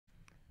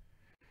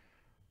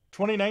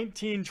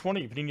2019-20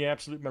 Panini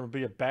Absolute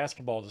Memorabilia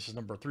Basketball. This is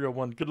number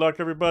 301. Good luck,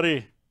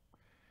 everybody.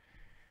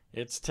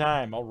 It's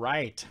time. All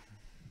right.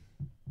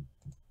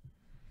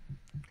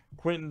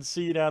 Quentin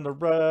C down to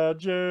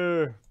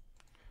Roger.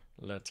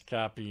 Let's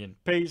copy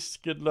and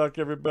paste. Good luck,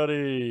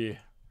 everybody.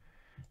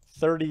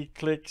 30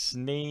 clicks,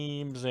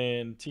 names,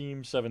 and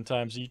teams 7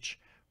 times each.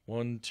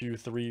 1, 2,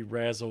 3,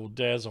 razzle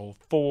dazzle.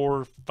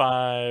 4,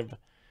 5,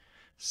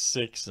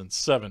 6, and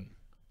 7.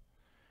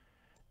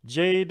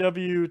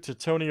 JW to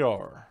Tony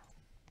R.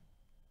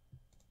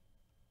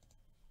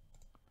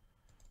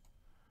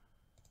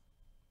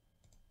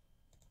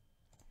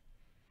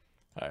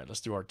 All right,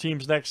 let's do our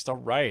teams next. All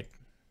right.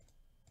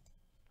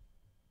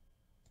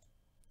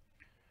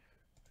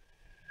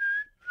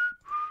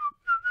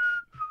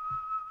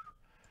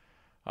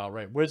 All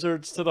right,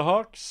 Wizards to the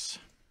Hawks.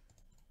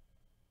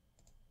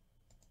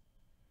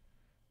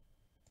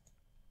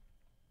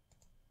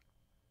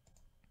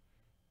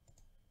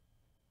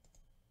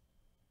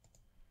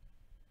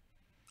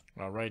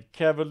 All right,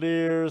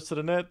 Cavaliers to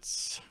the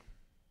Nets.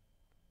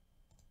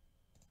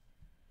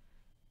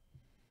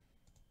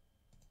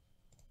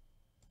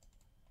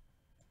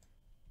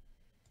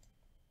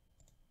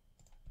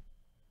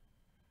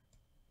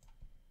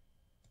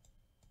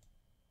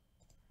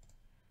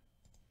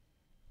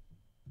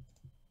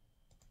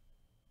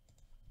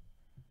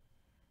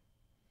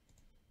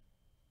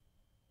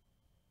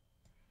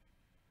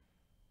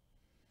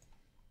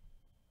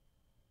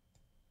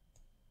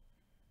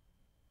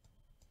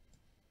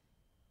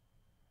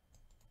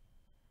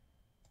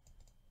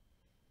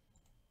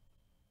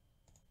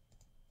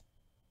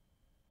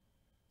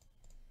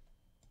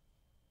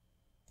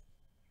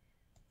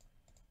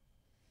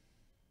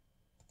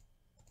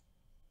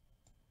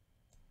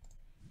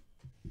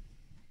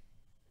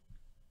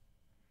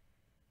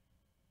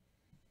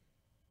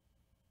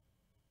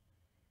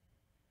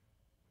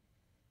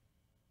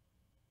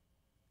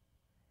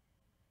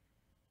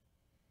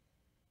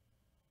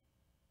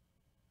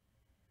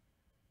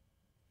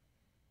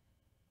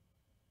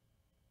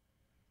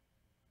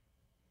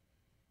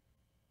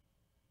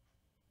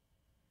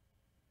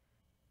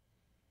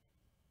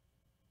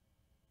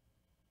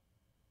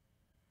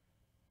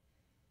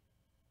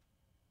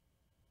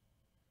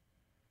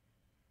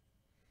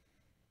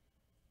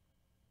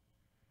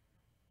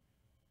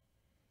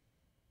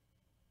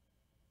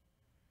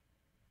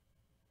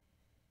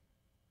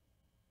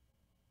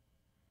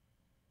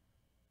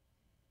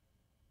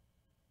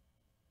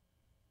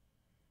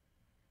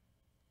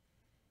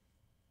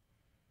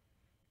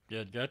 Yeah,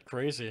 it got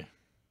crazy.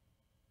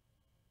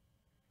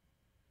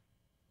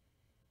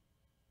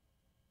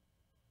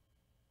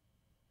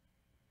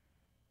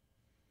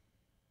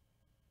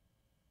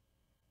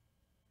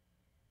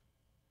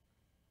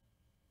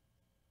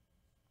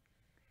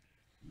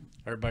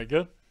 Everybody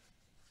good?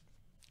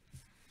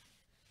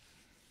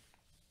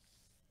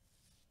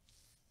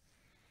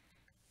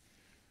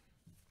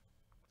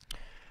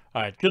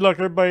 All right, good luck,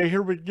 everybody.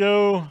 Here we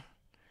go.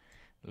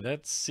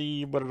 Let's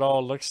see what it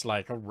all looks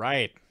like. All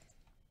right.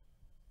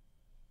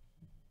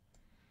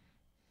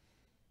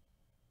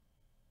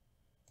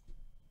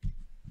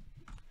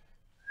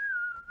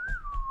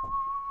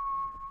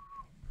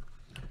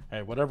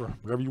 Hey, whatever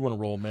you want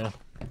to roll, man.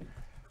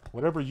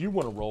 Whatever you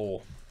want to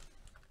roll.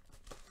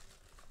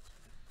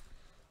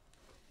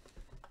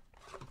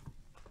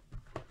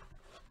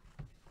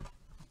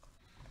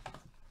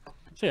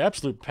 See,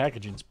 Absolute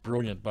Packaging's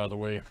brilliant, by the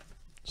way.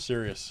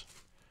 Serious.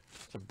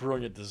 It's a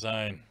brilliant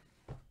design.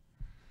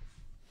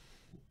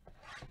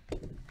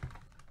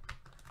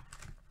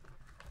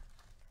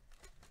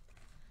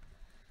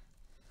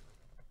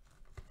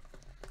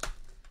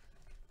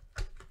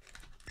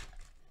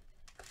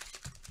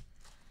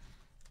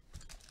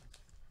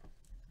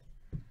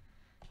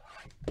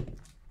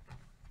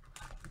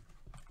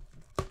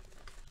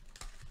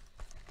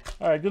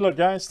 All right, good luck,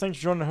 guys. Thanks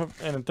for joining,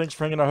 and thanks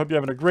for hanging out. I hope you're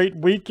having a great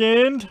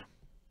weekend.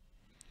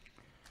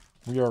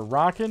 We are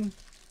rocking.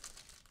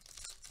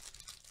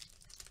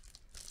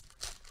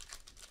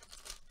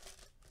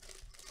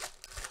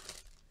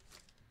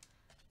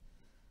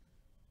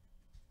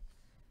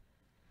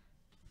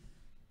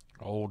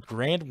 Old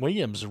Grant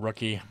Williams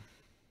rookie.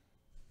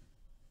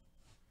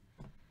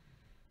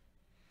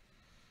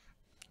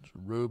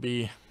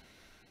 Ruby.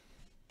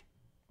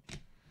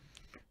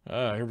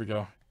 Here we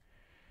go.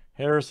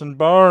 Harrison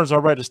Barnes.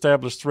 All right,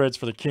 established threads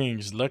for the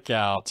Kings. Look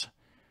out.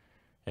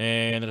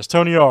 And it's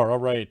Tony R. All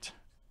right.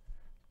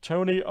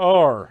 Tony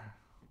R.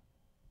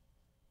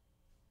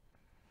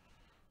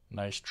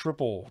 Nice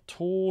triple.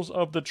 Tools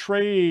of the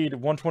trade.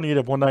 128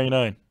 of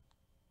 199.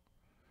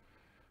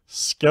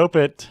 Scope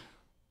it.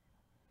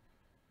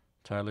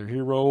 Tyler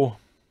Hero.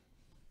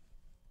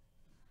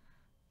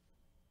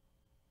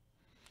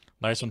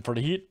 Nice one for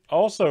the Heat.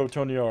 Also,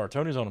 Tony R.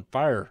 Tony's on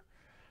fire.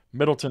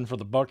 Middleton for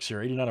the Bucks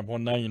here. 89 of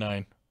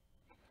 199.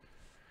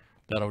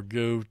 That'll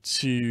go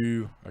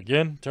to,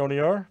 again, Tony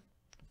R.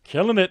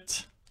 Killing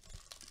it.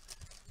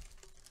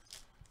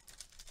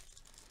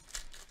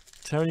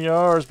 Tony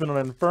R has been on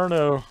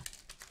Inferno.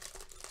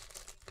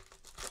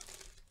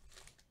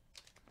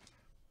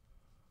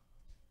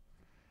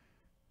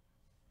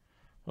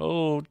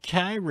 Old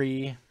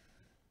Kyrie.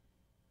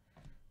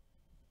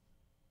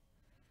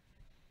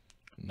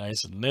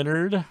 Nice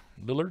Lillard,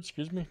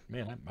 excuse me.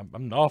 Man,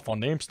 I'm off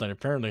on names tonight,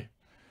 apparently.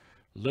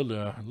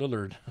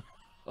 Lillard.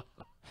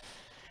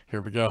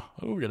 Here we go.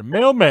 Oh, we got a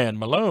mailman,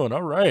 Malone.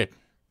 All right.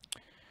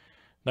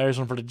 Nice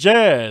one for the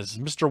Jazz.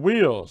 Mr.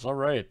 Wheels. All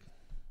right.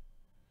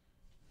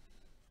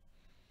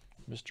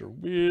 Mr.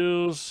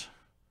 Wheels.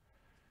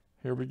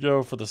 Here we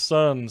go for the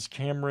Suns.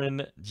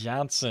 Cameron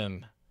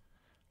Johnson.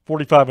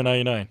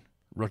 45/99.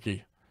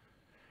 Rookie.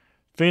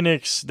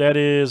 Phoenix, that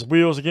is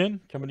Wheels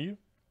again. Coming to you.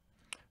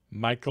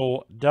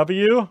 Michael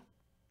W.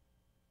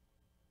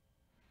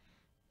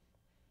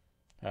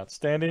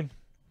 Outstanding.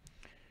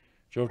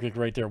 Jokic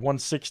right there.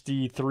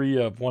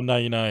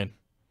 163/199.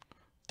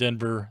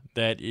 Denver,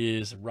 that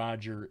is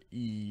Roger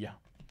E.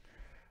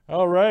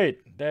 All right.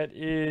 That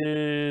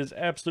is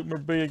Absolute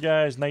Memorabilia,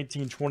 guys.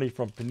 1920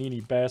 from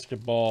Panini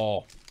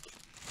Basketball.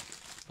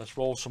 Let's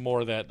roll some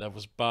more of that. That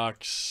was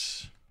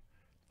box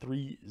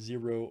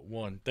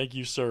 301. Thank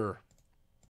you, sir.